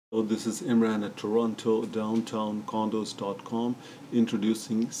So this is Imran at Toronto Downtown Condos.com,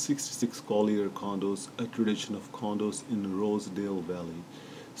 introducing 66 Collier Condos, a tradition of condos in Rosedale Valley.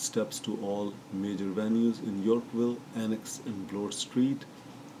 Steps to all major venues in Yorkville, Annex and Bloor Street.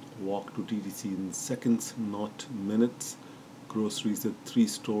 Walk to TTC in seconds, not minutes. Groceries at 3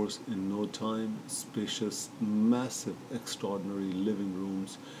 stores in no time. Spacious, massive, extraordinary living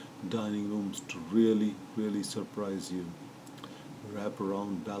rooms, dining rooms to really surprise you.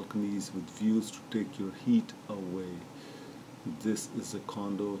 Wrap-around balconies with views to take your heat away. This is a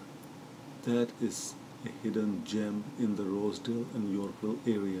condo that is a hidden gem in the Rosedale and Yorkville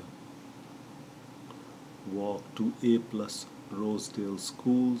area. Walk to A+ Rosedale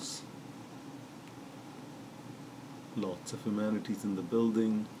schools. Lots of amenities in the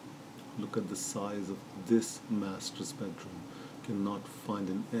building. Look at the size of this master's bedroom. Cannot find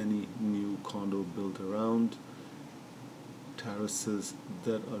in any new condo built around. Terraces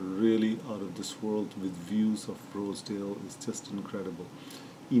that are really out of this world with views of Rosedale is just incredible.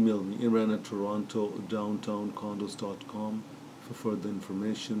 Email me Imran at Toronto Downtown Condos.com for further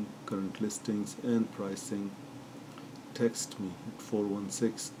information, current listings and pricing. Text me at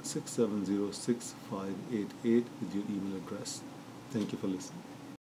 416-670-6588 with your email address. Thank you for listening.